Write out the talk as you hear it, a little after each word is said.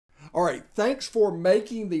All right, thanks for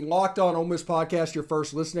making the Locked On Ole Miss podcast your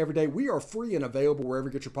first listen every day. We are free and available wherever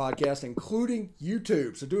you get your podcast, including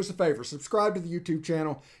YouTube. So do us a favor, subscribe to the YouTube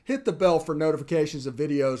channel, hit the bell for notifications of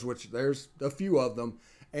videos, which there's a few of them,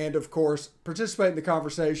 and of course, participate in the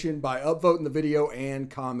conversation by upvoting the video and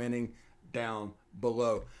commenting down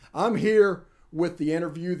below. I'm here with the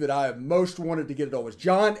interview that I have most wanted to get it on.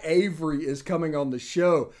 John Avery is coming on the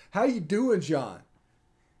show. How you doing, John?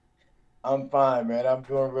 I'm fine, man. I'm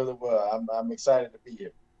doing really well. I'm excited to be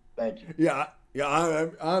here. Thank you. Yeah,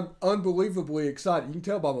 I'm unbelievably excited. You can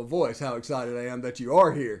tell by my voice how excited I am that you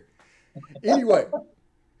are here. Anyway,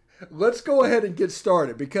 let's go ahead and get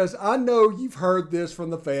started because I know you've heard this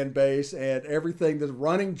from the fan base and everything, the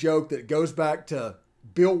running joke that goes back to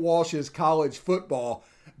Bill Walsh's college football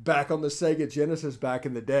back on the Sega Genesis back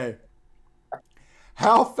in the day.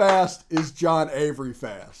 How fast is John Avery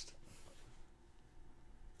fast?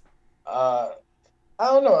 I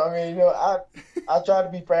don't know. I mean, I try to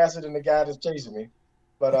be faster than the guy that's chasing me,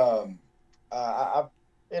 but I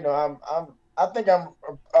think I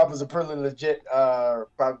was a pretty legit,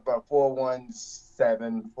 probably about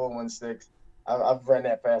 4.17, 4.16. I've run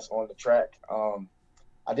that fast on the track.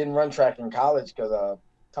 I didn't run track in college because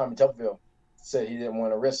Tommy Tuberville said he didn't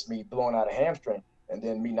want to risk me blowing out a hamstring and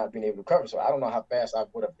then me not being able to cover. So I don't know how fast I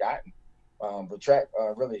would have gotten. But track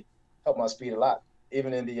really helped my speed a lot.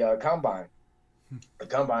 Even in the combine. The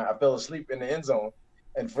combine, I fell asleep in the end zone,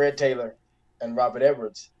 and Fred Taylor and Robert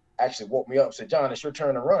Edwards actually woke me up. Said, "John, it's your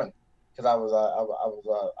turn to run," because I was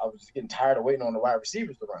just getting tired of waiting on the wide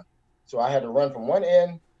receivers to run. So I had to run from one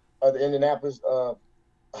end of the Indianapolis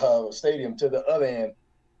stadium to the other end,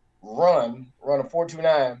 run a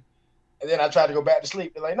 4.29. And then I tried to go back to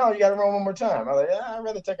sleep. They're like, "No, you got to run one more time." I was like, "I'd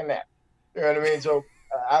rather take a nap." You know what I mean? So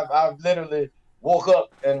I've literally woke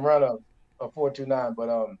up and run a 4.29. But,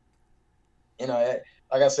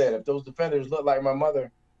 like I said, if those defenders looked like my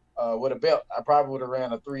mother with a belt, I probably would have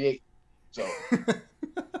ran a 3.8. So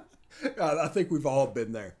I think we've all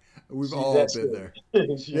been there. We've all been there.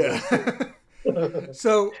 Yeah.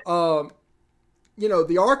 So,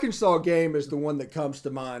 the Arkansas game is the one that comes to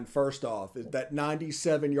mind first off, is that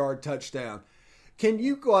 97-yard touchdown. Can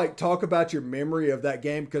you talk about your memory of that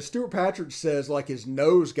game? Because Stuart Patrick says his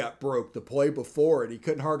nose got broke the play before and he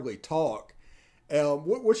couldn't hardly talk.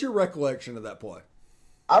 What's your recollection of that play?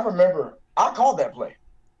 I remember I called that play.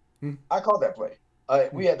 I called that play.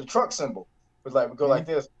 We had the truck symbol. It was we go like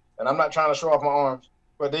this, and I'm not trying to show off my arms,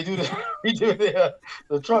 but they do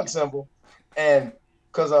the truck symbol, and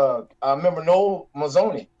because I remember Coach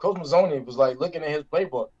Mazzoni was looking at his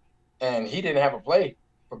playbook, and he didn't have a play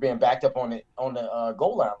for being backed up on the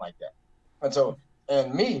goal line like that, and so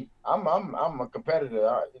me, I'm a competitor.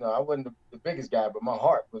 I wasn't the biggest guy, but my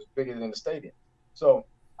heart was bigger than the stadium. So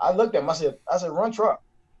I looked at him. I said, "Run truck,"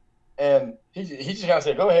 and he just kind of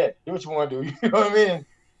said, "Go ahead, do what you want to do." You know what I mean?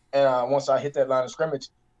 And once I hit that line of scrimmage,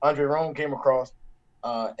 Andre Rome came across,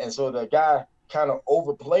 and so the guy kind of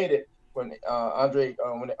overplayed it when Andre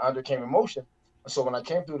came in motion. So when I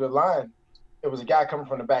came through the line, it was a guy coming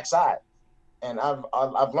from the backside, and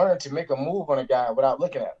I've learned to make a move on a guy without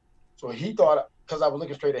looking at him. So he thought, because I was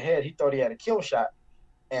looking straight ahead, he thought he had a kill shot,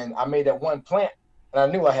 and I made that one plant, and I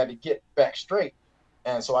knew I had to get back straight,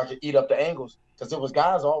 and so I could eat up the angles, because there was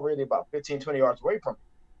guys already about 15, 20 yards away from me,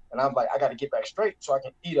 and I'm like, I got to get back straight so I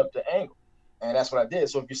can eat up the angle, and that's what I did.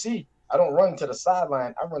 So if you see, I don't run to the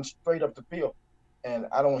sideline, I run straight up the field, and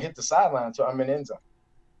I don't hit the sideline until I'm in end zone.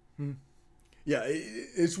 Yeah,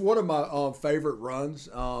 it's one of my favorite runs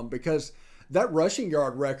because that rushing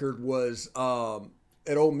yard record was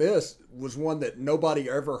at Ole Miss was one that nobody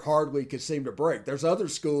ever hardly could seem to break. There's other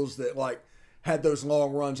schools that had those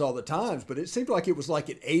long runs all the times, but it seemed like it was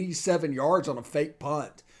at 87 yards on a fake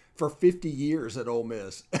punt for 50 years at Ole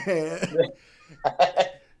Miss.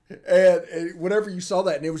 And whenever you saw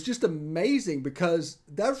that, and it was just amazing because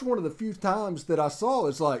that was one of the few times that I saw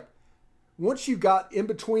is once you got in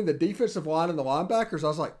between the defensive line and the linebackers, I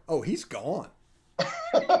was like, oh, he's gone.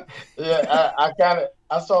 Yeah,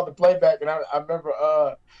 I saw the playback, and I remember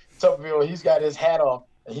Tuberville, he's got his hat off,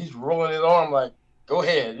 and he's rolling his arm like, go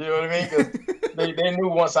ahead. You know what I mean? Because they knew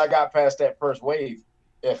once I got past that first wave,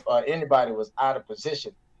 if anybody was out of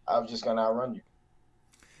position, I was just going to outrun you.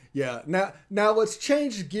 Yeah. Now let's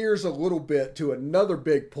change gears a little bit to another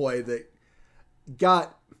big play that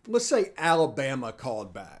got, let's say, Alabama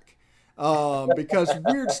called back. Because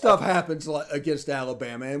weird stuff happens against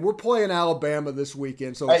Alabama, and we're playing Alabama this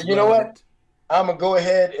weekend. So you know what? I'm going to go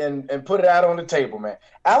ahead and put it out on the table, man.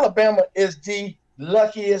 Alabama is the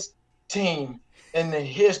luckiest team in the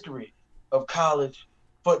history of college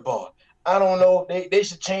football. I don't know. They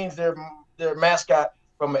should change their mascot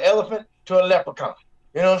from an elephant to a leprechaun.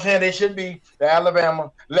 You know what I'm saying? They should be the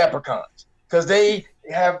Alabama Leprechauns because they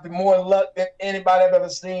have more luck than anybody I've ever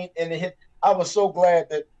seen in the hit. I was so glad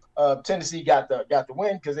that Tennessee got the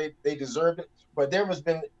win because they deserved it. But there has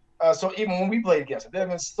been so even when we played against them, there have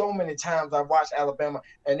been so many times I watched Alabama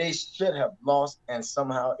and they should have lost, and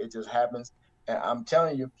somehow it just happens. And I'm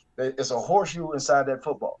telling you, it's a horseshoe inside that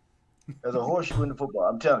football. There's a horseshoe in the football.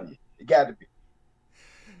 I'm telling you, it got to be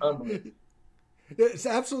unbelievable. It's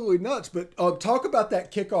absolutely nuts. But talk about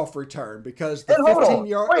that kickoff return because the and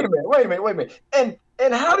 15-yard. Wait a minute.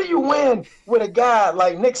 And how do you win with a guy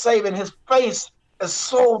like Nick Saban? His face is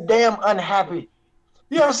so damn unhappy.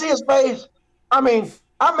 You ever see his face? I mean,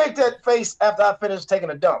 I make that face after I finish taking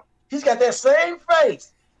a dump. He's got that same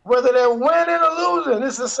face, whether they're winning or losing.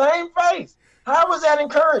 It's the same face. How is that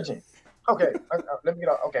encouraging? Okay, let me get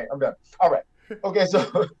off. Okay, I'm done. All right. Okay,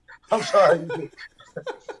 so I'm sorry.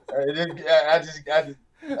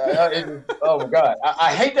 Oh my God,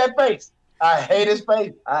 I hate that face. I hate his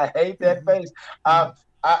face. I hate that face.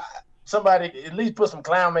 Somebody at least put some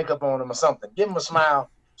clown makeup on him or something. Give him a smile,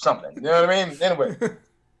 something. You know what I mean? Anyway,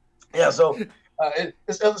 yeah. So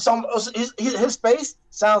his face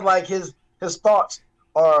sounds like his thoughts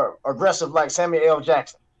are aggressive, like Samuel L.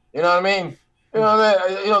 Jackson. You know what I mean? You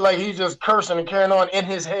know, like he's just cursing and carrying on in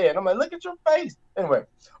his head. I'm like, look at your face. Anyway,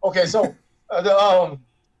 okay, so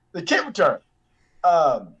the kick return.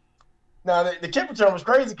 Now the kick return was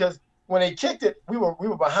crazy because when they kicked it, we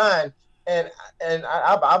were behind, and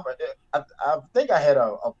I think I had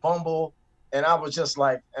a fumble, and I was just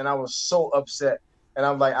like, and I was so upset, and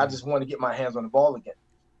I'm like, I just want to get my hands on the ball again,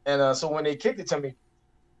 and so when they kicked it to me,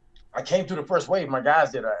 I came through the first wave. My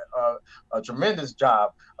guys did a tremendous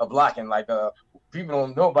job of blocking. Like people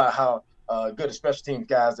don't know about how good the special teams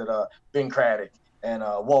guys that Ben Craddock and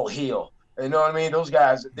Walt Hill. You know what I mean? Those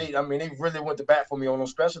guys, they really went to bat for me on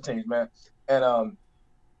those special teams, man. And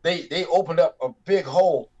they opened up a big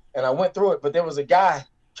hole, and I went through it. But there was a guy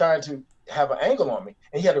trying to have an angle on me,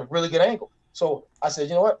 and he had a really good angle. So I said,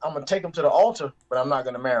 you know what? I'm gonna take him to the altar, but I'm not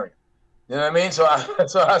gonna marry him. You know what I mean? So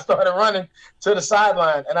I started running to the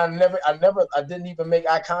sideline, and I didn't even make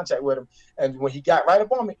eye contact with him. And when he got right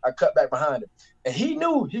up on me, I cut back behind him. And he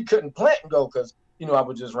knew he couldn't plant and go because, I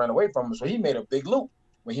would just run away from him. So he made a big loop.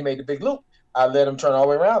 When he made the big loop, I let him turn all the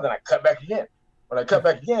way around, then I cut back again. When I cut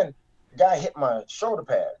back again, the guy hit my shoulder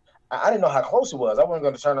pad. I didn't know how close it was. I wasn't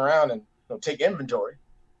going to turn around and take inventory.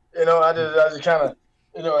 I just kind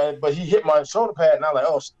of, but he hit my shoulder pad, and I was like,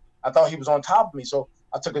 oh, I thought he was on top of me. So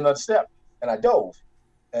I took another step. And I dove.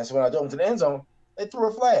 And so when I dove into the end zone, they threw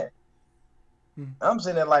a flag. I'm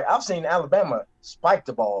sitting there like, I've seen Alabama spike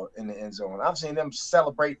the ball in the end zone. I've seen them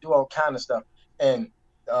celebrate, do all kind of stuff. And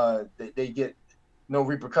they get no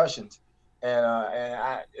repercussions. And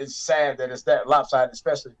it's sad that it's that lopsided,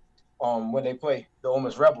 especially when they play the Ole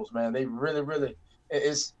Miss Rebels, man. They really, really,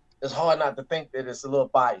 it's hard not to think that it's a little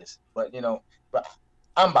biased. But, but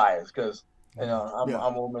I'm biased because,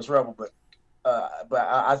 I'm Ole Miss Rebel. But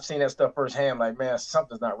I've seen that stuff firsthand. Like, man,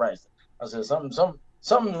 something's not right. I said, something's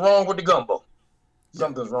wrong with the gumbo.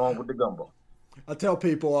 Something's wrong with the gumbo. I tell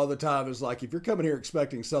people all the time, is like, if you're coming here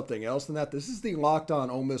expecting something else than that, this is the Locked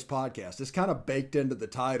On Ole Miss podcast. It's kind of baked into the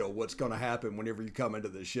title what's going to happen whenever you come into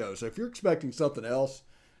this show. So if you're expecting something else,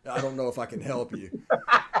 I don't know if I can help you.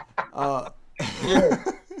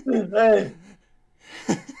 Hey.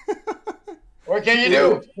 What can you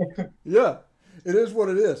do? Yeah, it is what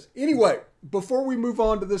it is. Anyway, before we move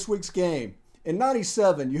on to this week's game, in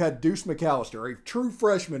 '97, you had Deuce McAllister, a true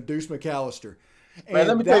freshman, Deuce McAllister. Man,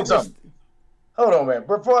 let me tell you something. Hold on, man.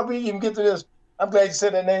 Before we even get to this, I'm glad you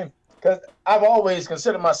said that name because I've always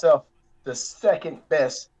considered myself the second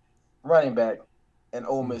best running back in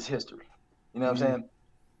Ole Miss history. You know what I'm saying?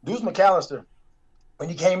 Deuce McAllister, when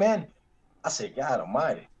he came in, I said, God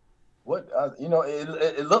almighty. What,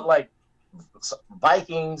 it looked like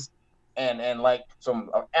Vikings and like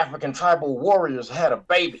some African tribal warriors had a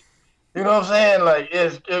baby. You know what I'm saying? Like,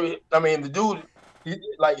 the dude,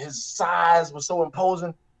 his size was so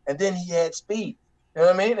imposing, and then he had speed. You know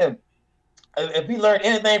what I mean? And if he learned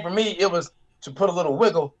anything from me, it was to put a little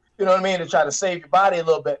wiggle, you know what I mean, to try to save your body a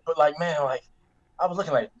little bit. But, I was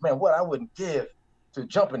looking like, man, what I wouldn't give to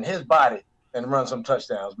jump in his body and run some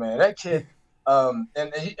touchdowns, man. That kid, and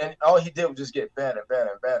all he did was just get better and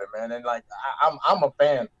better and better, man. And, I'm a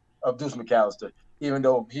fan of Deuce McAllister, even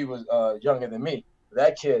though he was younger than me.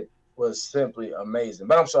 That kid was simply amazing.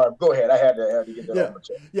 But I'm sorry, go ahead. I had to get that on my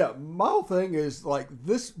chest. Yeah, my whole thing is like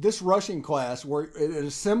this rushing class where in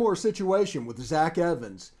a similar situation with Zach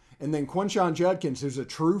Evans and then Quinshon Judkins, who's a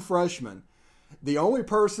true freshman. The only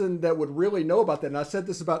person that would really know about that, and I said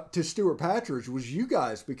this to Stuart Patridge, was you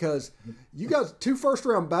guys, because you guys, 2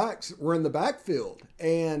 first-round backs were in the backfield.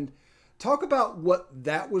 And talk about what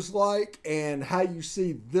that was like and how you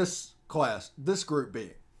see this group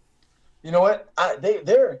being. You know what? I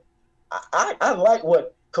like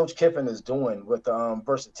what Coach Kiffin is doing with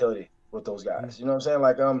versatility with those guys. You know what I'm saying?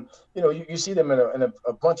 Like, you see them in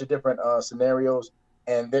a bunch of different scenarios,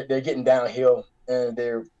 and they're getting downhill and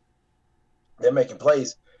they're making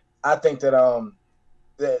plays. I think that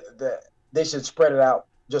that they should spread it out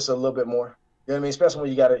just a little bit more. You know what I mean? Especially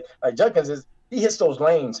when you got it like Judkins he hits those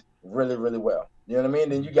lanes really, really well. You know what I mean?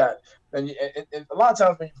 Then you got and a lot of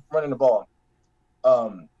times when you're running the ball,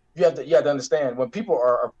 you have to understand when people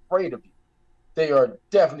are afraid of you, they are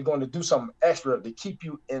definitely going to do something extra to keep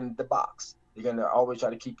you in the box. They're going to always try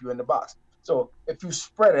to keep you in the box. So if you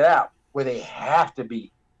spread it out where they have to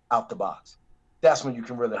be out the box, that's when you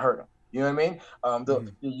can really hurt them. You know what I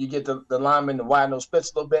mean? You get the linemen to widen those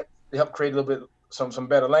splits a little bit. They help create a little bit some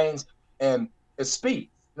better lanes, and it's speed.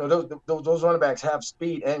 You know, those running backs have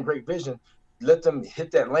speed and great vision. Let them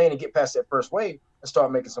hit that lane and get past that first wave and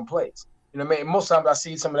start making some plays. You know what I mean? Most times I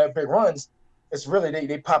see some of that big runs, it's really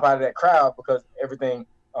they pop out of that crowd because everything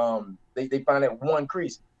they find that one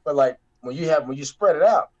crease. But like when you spread it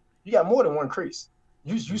out, you got more than one crease.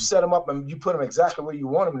 You set them up and you put them exactly where you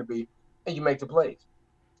want them to be, and you make the plays.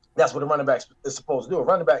 That's what a running back is supposed to do. A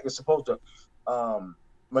running back is supposed to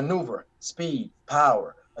maneuver, speed,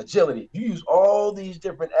 power, agility. You use all these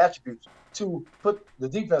different attributes to put the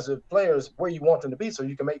defensive players where you want them to be so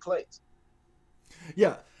you can make plays.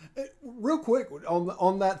 Yeah. Real quick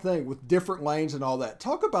on that thing with different lanes and all that,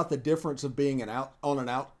 talk about the difference of being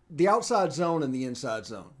the outside zone and the inside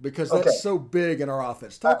zone, because that's so big in our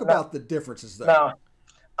offense. Talk about the differences there. Now,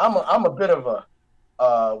 I'm a bit of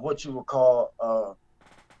a what you would call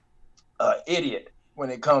idiot when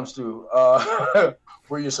it comes to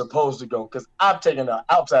where you're supposed to go, because I've taken the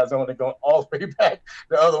outside zone and gone all the way back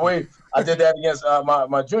the other way. I did that against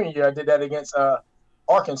my junior year. I did that against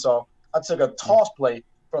Arkansas. I took a toss play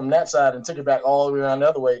from that side and took it back all the way around the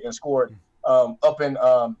other way and scored up in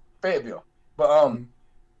Fayetteville. But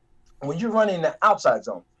when you're running the outside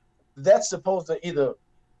zone, that's supposed to either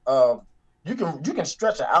you can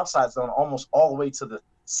stretch the outside zone almost all the way to the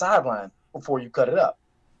sideline before you cut it up.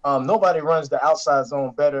 Nobody runs the outside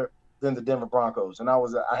zone better than the Denver Broncos, and I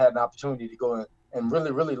had an opportunity to go in and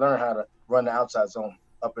really, really learn how to run the outside zone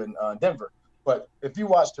up in Denver. But if you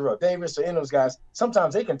watch Terrell Davis or any of those guys,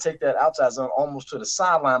 sometimes they can take that outside zone almost to the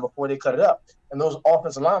sideline before they cut it up. And those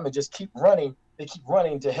offensive linemen just keep running. They keep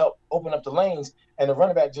running to help open up the lanes. And the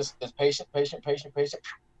running back just is patient, and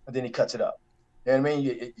then he cuts it up. You know what I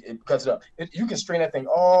mean? It cuts it up. You can string that thing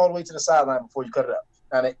all the way to the sideline before you cut it up.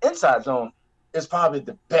 Now, the inside zone is probably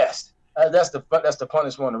the best. That's the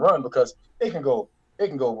funnest one to run, because it can go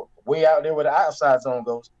way out there where the outside zone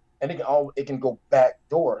goes, and it can go back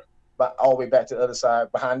door, all the way back to the other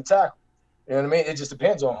side behind the tackle. You know what I mean? It just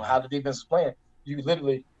depends on how the defense is playing. You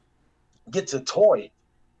literally get to toy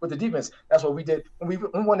with the defense. That's what we did when we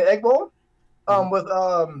won the Egg Bowl when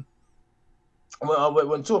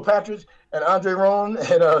Tua Patridge and Andre Roan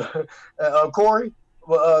and Corey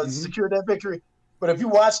secured that victory. But if you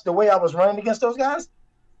watch the way I was running against those guys,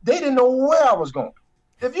 they didn't know where I was going.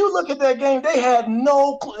 If you look at that game, they had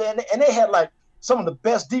no clue, and they had like some of the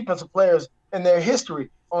best defensive players in their history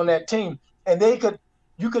on that team, and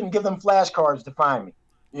you couldn't give them flashcards to find me.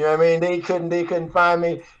 You know what I mean? They couldn't find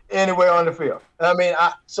me anywhere on the field. And I mean,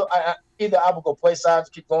 either I would go play sides,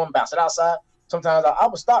 keep going, bounce it outside. Sometimes I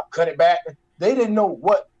would stop, cut it back. They didn't know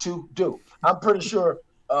what to do. I'm pretty sure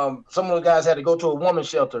some of those guys had to go to a woman's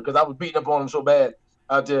shelter because I was beating up on them so bad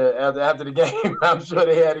after the game. I'm sure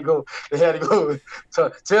they had to go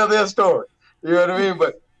to tell their story. You know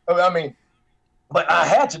what I mean? But I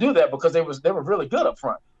had to do that because they were really good up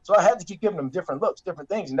front. So I had to keep giving them different looks, different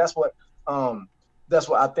things, and that's what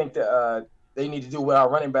I think that they need to do with our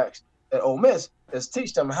running backs at Ole Miss, is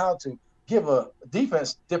teach them how to give a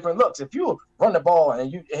defense different looks. If you run the ball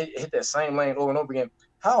and you hit that same lane over and over again,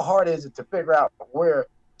 how hard is it to figure out where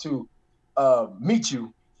to meet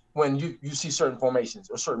you when you see certain formations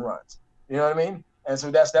or certain runs? You know what I mean? And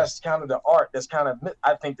so that's kind of the art that's kind of,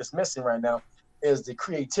 I think, that's missing right now, is the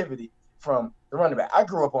creativity from the running back. I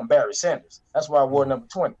grew up on Barry Sanders. That's why I wore number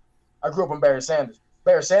 20. I grew up on Barry Sanders.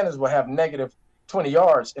 Barry Sanders will have negative 20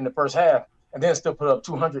 yards in the first half and then still put up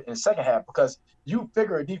 200 in the second half, because you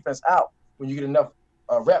figure a defense out when you get enough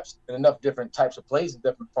reps and enough different types of plays and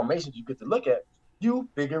different formations you get to look at. You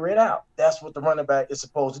figure it out. That's what the running back is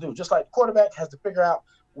supposed to do. Just like the quarterback has to figure out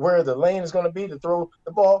where the lane is going to be to throw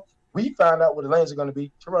the ball, we find out where the lanes are going to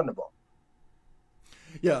be to run the ball.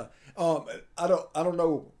 Yeah. I don't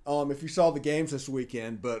know if you saw the games this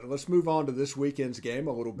weekend, but let's move on to this weekend's game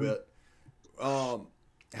a little bit. How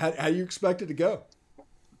you expect it to go?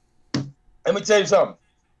 Let me tell you something.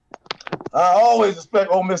 I always expect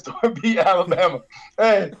Ole Miss to beat Alabama.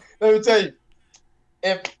 Hey, let me tell you,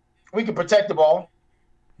 if we can protect the ball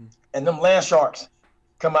and them land sharks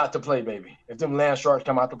come out to play, baby. If them land sharks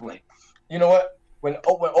come out to play. You know what? When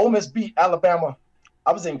Ole Miss beat Alabama,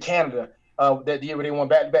 I was in Canada that year where they won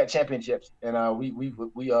back-to-back championships, and we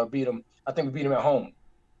beat them. I think we beat them at home.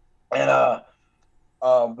 And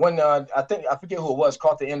when I forget who it was,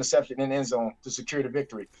 caught the interception in the end zone to secure the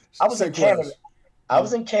victory. I was in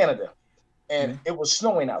Canada. And it was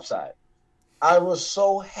snowing outside. I was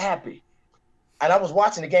so happy, and I was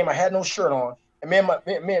watching the game. I had no shirt on, and me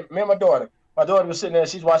and my daughter. My daughter was sitting there.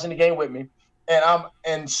 She's watching the game with me,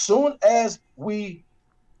 and soon as we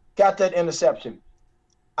got that interception,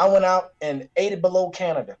 I went out and ate it below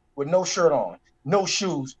Canada with no shirt on, no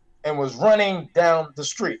shoes, and was running down the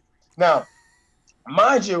street. Now,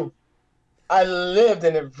 mind you, I lived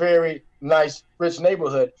in a very nice, rich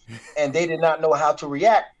neighborhood, and they did not know how to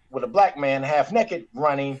react with a black man half naked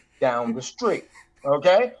running down the street.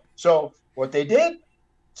 Okay? So what they did,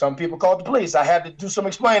 some people called the police. I had to do some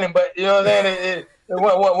explaining, but you know what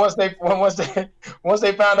I'm saying? Once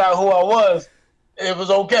they found out who I was, it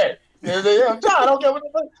was okay. John, okay.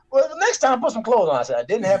 Well, next time, put some clothes on. I said I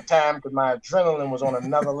didn't have time because my adrenaline was on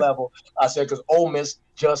another level. I said because Ole Miss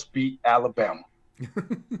just beat Alabama.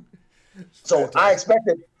 So I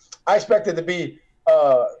expected to be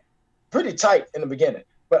pretty tight in the beginning.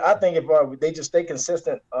 But I think if they just stay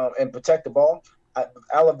consistent and protect the ball,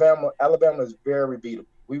 Alabama is very beatable.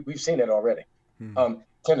 We've seen it already.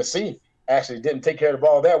 Tennessee actually didn't take care of the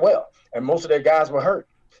ball that well, and most of their guys were hurt,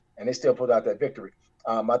 and they still pulled out that victory.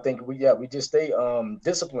 I think we just stay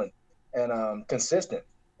disciplined and consistent,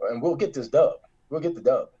 and we'll get this dub. We'll get the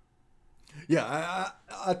dub. Yeah,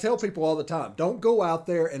 I tell people all the time, don't go out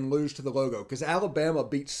there and lose to the logo, because Alabama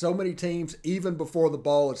beats so many teams even before the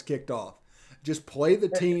ball is kicked off. Just play the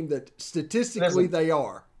team that statistically they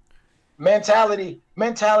are. Mentality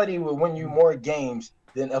will win you more games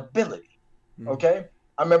than ability. Okay?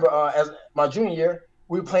 I remember as my junior year,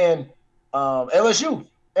 we were playing LSU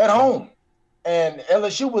at home, and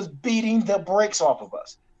LSU was beating the brakes off of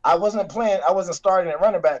us. I wasn't starting at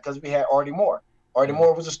running back because we had Artie Moore. Artie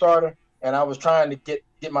Moore was a starter, and I was trying to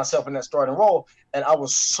get myself in that starting role, and I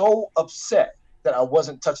was so upset that I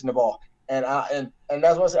wasn't touching the ball. And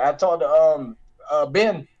that's what I said. I talked to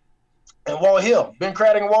Ben and Walt Hill, Ben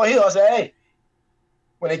Craddock and Walt Hill. I said, hey,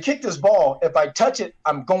 when they kick this ball, if I touch it,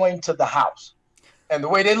 I'm going to the house. And the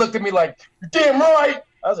way they looked at me like, you're damn right.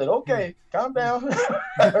 I said, okay, calm down.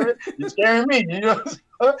 You're scaring me. You know,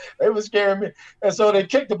 they were scaring me. And so they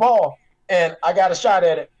kicked the ball, and I got a shot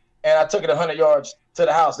at it, and I took it 100 yards to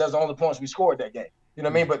the house. That's the only points we scored that game. You know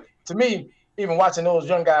what I mean? But to me, even watching those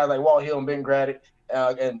young guys like Walt Hill and Ben Craddock,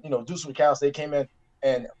 and Deuce McCouse, they came in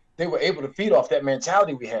and they were able to feed off that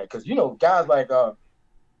mentality we had. Because guys like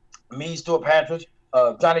me, Stuart Patridge,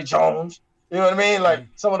 Johnny Jones, you know what I mean? Like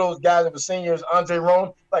some of those guys that were seniors, Andre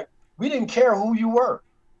Roan, like we didn't care who you were.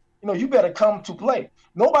 You better come to play.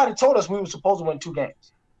 Nobody told us we were supposed to win 2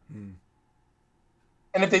 games.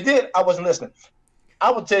 And if they did, I wasn't listening.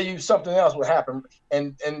 I will tell you something else would happen,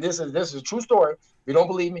 and this is a true story. If you don't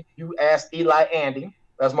believe me, you ask Eli Andy.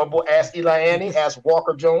 That's my boy. Ask Eli Andy. Ask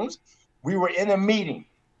Walker Jones. We were in a meeting,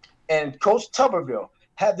 and Coach Tuberville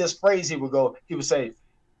had this phrase he would say,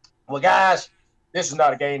 well, guys, this is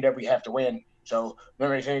not a game that we have to win. So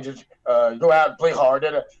memory changes, go out and play hard.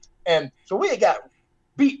 And so we had got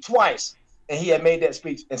beat twice, and he had made that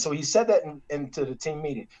speech. And so he said that into the team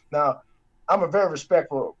meeting. Now, I'm a very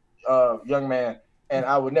respectful young man, and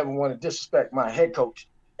I would never want to disrespect my head coach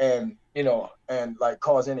and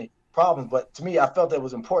cause any problems. But to me, I felt that it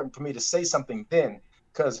was important for me to say something then,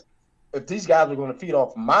 because if these guys were going to feed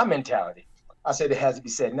off my mentality, I said it has to be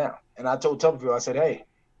said now. And I told Tuberville, I said, hey,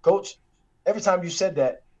 coach, every time you said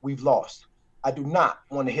that, we've lost. I do not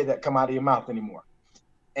want to hear that come out of your mouth anymore.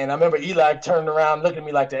 And I remember Eli turned around, looked at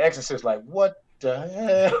me like the exorcist, like, what the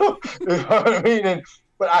hell? You know what I mean?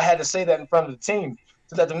 But I had to say that in front of the team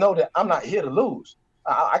to let them know that I'm not here to lose.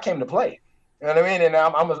 I came to play. You know what I mean? And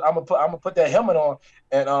I'm gonna put that helmet on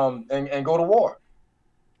and go to war.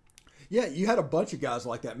 Yeah, you had a bunch of guys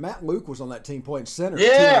like that. Matt Luke was on that team playing center,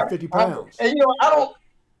 yeah, 250 pounds. And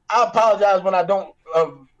I apologize when I don't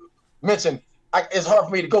mention. It's hard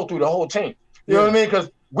for me to go through the whole team. You know what I mean?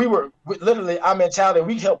 Because we literally our mentality.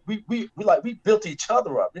 We built each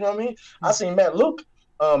other up. You know what I mean? I seen Matt Luke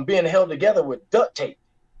being held together with duct tape,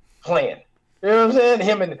 playing. You know what I'm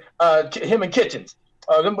saying? Him and Kitchens.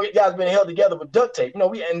 Them guys been held together with duct tape.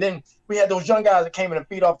 And then we had those young guys that came in and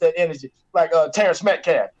feed off that energy, like Terrence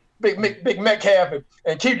Metcalf, Big Metcalf,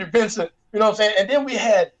 and Keith Vincent. You know what I'm saying? And then we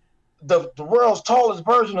had the world's tallest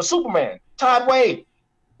version of Superman, Todd Wade.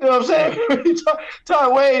 You know what I'm saying?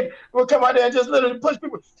 Todd Wade will come out there and just literally push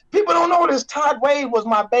people. People don't know this. Todd Wade was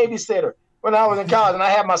my babysitter when I was in college, and I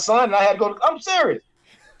had my son, and I had to go. I'm serious.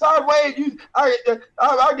 Todd Wade,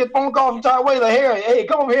 I get phone calls from Todd Wade like, hey,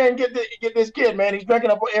 come over here and get this kid, man. He's drinking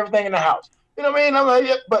up everything in the house. You know what I mean? I'm like,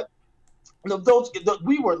 yeah, but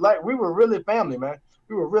we were really family, man.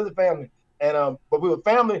 We were really family, and but we were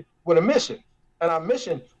family with a mission, and our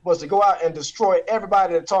mission was to go out and destroy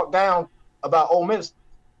everybody that talked down about Ole Miss.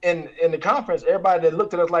 In the conference, everybody that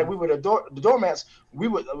looked at us like we were the doormats, we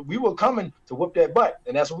were coming to whoop that butt,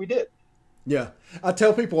 and that's what we did. Yeah. I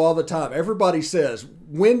tell people all the time, everybody says,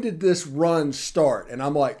 when did this run start? And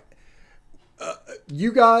I'm like,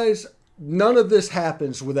 you guys, none of this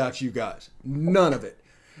happens without you guys. None of it.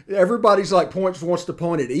 Everybody's like wants to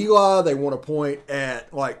point at Eli. They want to point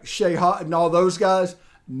at like Shea Hott and all those guys.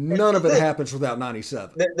 None of it happens without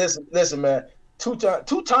 97. Listen, man.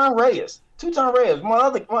 Two-time Reyes. Two-time Reyes. My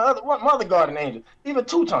other guardian angel. Even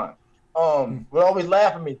two-time. Would always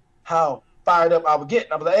laugh at me how fired up I would get.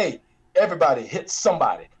 And I was like, hey, everybody hit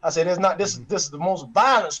somebody. I said, this is the most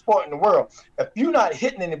violent sport in the world. If you're not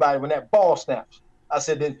hitting anybody when that ball snaps, I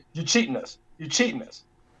said, then you're cheating us. You're cheating us.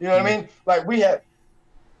 You know what I mean? Like we had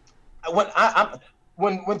when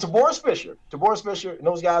Taboris Fisher and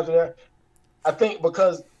those guys were there, I think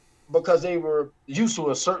because they were used to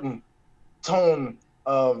a certain tone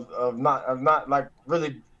of not like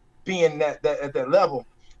really being at that level.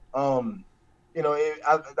 I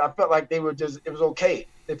felt like they were just, it was okay.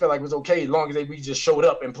 They felt like it was okay as long as we just showed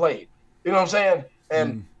up and played. You know what I'm saying?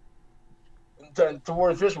 And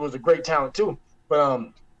Taboris Fisher was a great talent too.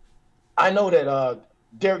 But I know that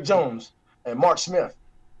Derek Jones and Mark Smith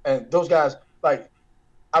and those guys, like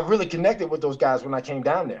I really connected with those guys when I came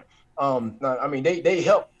down there. I mean, they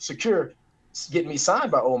helped secure getting me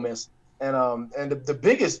signed by Ole Miss. And the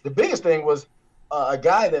biggest thing was a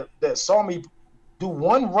guy that saw me do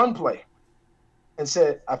one run play and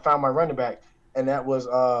said, I found my running back. And that was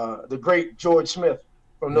the great George Smith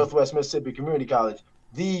from Northwest Mississippi Community College,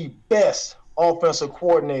 the best offensive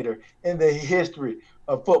coordinator in the history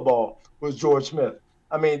of football was George Smith.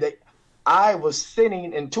 I mean, I was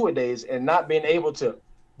sitting in two-a-days and not being able to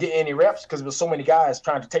get any reps because there was so many guys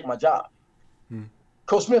trying to take my job.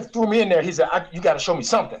 Coach Smith threw me in there. He said, you got to show me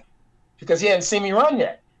something, because he hadn't seen me run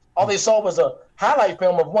yet. All they saw was a highlight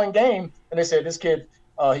film of one game, and they said, this kid,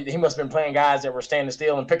 he must have been playing guys that were standing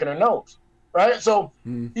still and picking their nose, right? So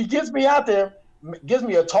he gets me out there, gives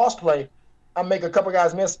me a toss play. I make a couple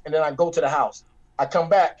guys miss, and then I go to the house. I come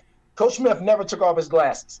back. Coach Smith never took off his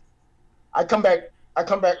glasses. I come back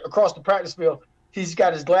across the practice field. He's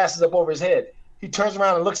got his glasses up over his head. He turns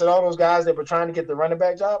around and looks at all those guys that were trying to get the running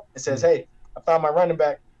back job and says, hey, I found my running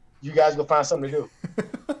back. You guys go find something to do.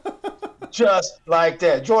 Just like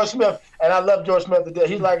that. George Smith, and I love George Smith to death.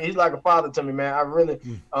 He's like a father to me, man. I really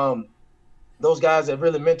those guys that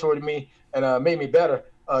really mentored me and made me better.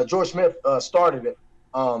 George Smith started it.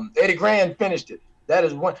 Eddie Grand finished it. That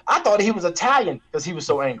is one. I thought he was Italian because he was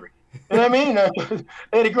so angry. You know what I mean?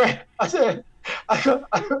 Eddie Grand. I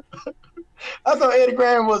thought Eddie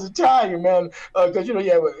Graham was Italian, man, because you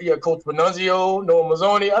had Coach Panunzio, Noah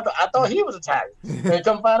Mazzoni. I thought he was Italian, and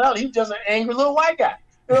come find out he's just an angry little white guy.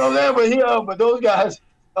 You know what I'm saying? But those guys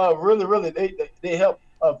really they helped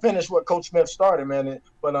finish what Coach Smith started, man.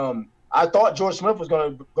 But I thought George Smith was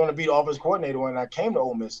going to be the offense coordinator when I came to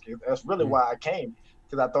Ole Miss. That's really why I came,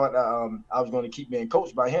 because I thought I was going to keep being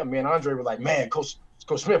coached by him. Me and Andre were like, man, Coach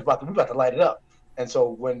Smith, we about to light it up. And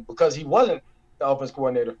so because he wasn't the offense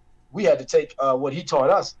coordinator, we had to take what he taught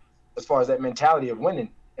us as far as that mentality of winning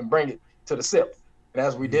and bring it to the SIP. And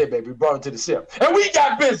as we did, baby, we brought it to the SIP. And we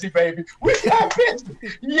got busy, baby. We got busy.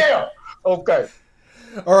 Yeah. Okay.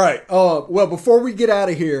 All right. Well, before we get out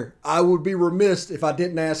of here, I would be remiss if I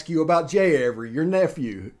didn't ask you about Jay Avery, your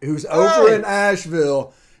nephew, who's over in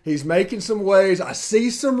Asheville. He's making some waves. I see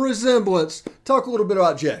some resemblance. Talk a little bit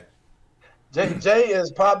about Jay. Jay is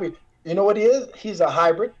probably, you know what he is? He's a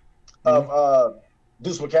hybrid of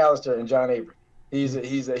Deuce McAllister and John Avery. He's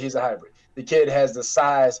a hybrid. The kid has the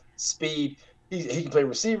size, speed. He can play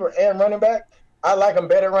receiver and running back. I like him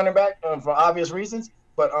better running back for obvious reasons.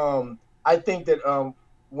 But I think that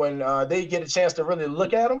when they get a chance to really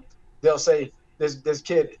look at him, they'll say this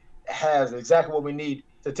kid has exactly what we need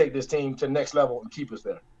to take this team to the next level and keep us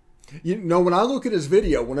there. You know, when I look at his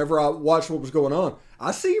video, whenever I watch what was going on,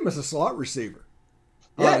 I see him as a slot receiver.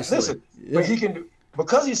 Yeah, listen, but he can do.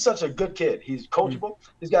 because he's such a good kid, he's coachable.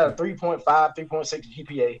 He's got a 3.5, 3.6 GPA. You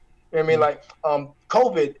know what I mean? Like,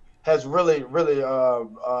 COVID has really,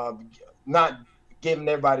 not giving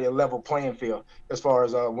everybody a level playing field as far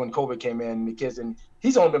as when COVID came in, the kids, and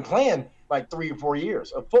he's only been playing like 3 or 4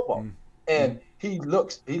 years of football, and he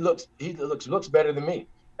looks better than me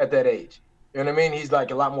at that age. You know what I mean? He's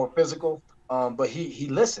like a lot more physical, but he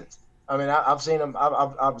listens. I mean, I've seen him.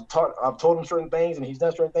 I've told him certain things, and he's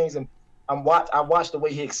done certain things, and I watched the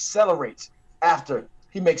way he accelerates after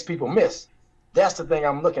he makes people miss. That's the thing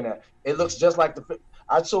I'm looking at. It looks just like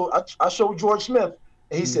I showed George Smith,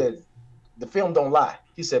 and he said, the film don't lie.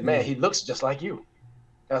 He said, man, he looks just like you.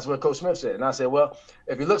 That's what Coach Smith said. And I said, well,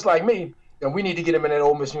 if he looks like me, then we need to get him in that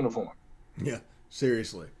Ole Miss uniform. Yeah,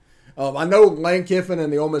 seriously. I know Lane Kiffin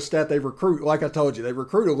and the Ole Miss staff, they recruit, like I told you, they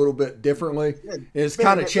recruit a little bit differently. It's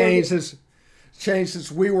kind of changed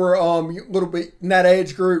since we were a little bit in that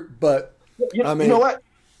age group. But I mean, you know what?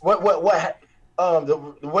 The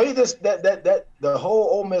way the whole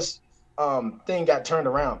Ole Miss thing got turned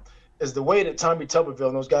around is the way that Tommy Tuberville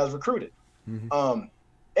and those guys recruited.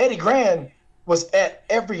 Eddie Grand was at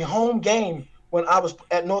every home game when I was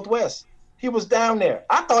at Northwest. He was down there.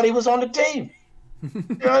 I thought he was on the team. You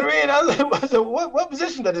know what I mean? I was like, what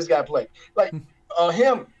position does this guy play? Like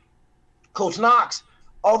him, Coach Knox,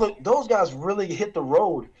 those guys really hit the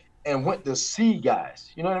road and went to see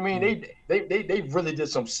guys. You know what I mean? They really did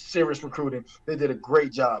some serious recruiting. They did a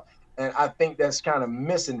great job. And I think that's kind of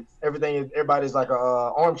missing everything. Everybody's like a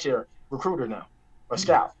armchair recruiter now, or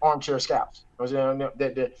scout, armchair scouts.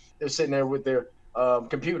 They're sitting there with their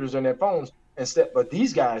computers and their phones instead. But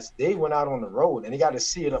these guys, they went out on the road and they got to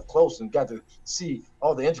see it up close and got to see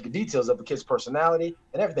all the intricate details of a kid's personality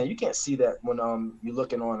and everything. You can't see that when you're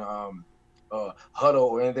looking on Huddle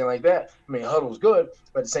or anything like that. I mean, Huddle's good,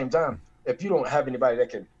 but at the same time, if you don't have anybody that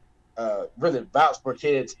can really vouch for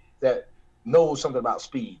kids that knows something about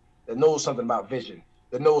speed, that knows something about vision,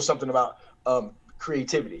 that knows something about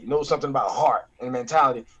creativity, knows something about heart and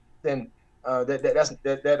mentality, then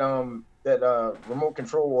that remote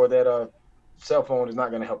control or that cell phone is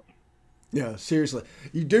not going to help you. Yeah, seriously.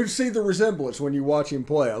 You do see the resemblance when you watch him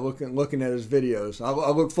play. Looking at his videos.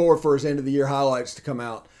 I look forward for his end of the year highlights to come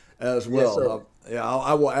out as well. Yes,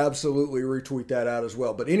 I will absolutely retweet that out as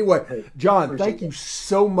well. But anyway, John, thank you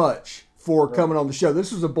so much for coming on the show.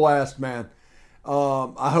 This was a blast, man.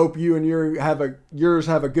 I hope you and yours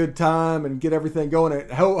have a good time and get everything going.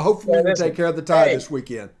 And hopefully we can take care of the Tide this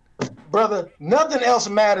weekend. Brother, nothing else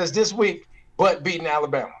matters this week but beating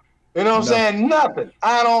Alabama. You know what I'm saying? Nothing.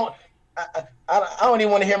 I don't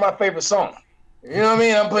even want to hear my favorite song. You know what I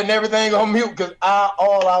mean? I'm putting everything on mute because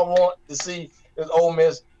all I want to see is Ole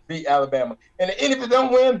Miss beat Alabama. And if it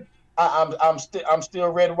don't win, I'm still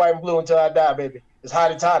red, white, and blue until I die, baby. It's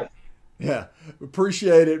hotty toddy. Yeah,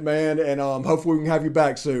 appreciate it, man, and hopefully we can have you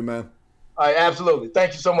back soon, man. All right, absolutely.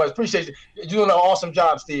 Thank you so much. Appreciate you. You're doing an awesome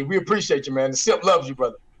job, Steve. We appreciate you, man. The Simp loves you,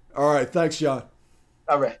 brother. All right, thanks, John.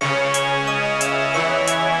 All right.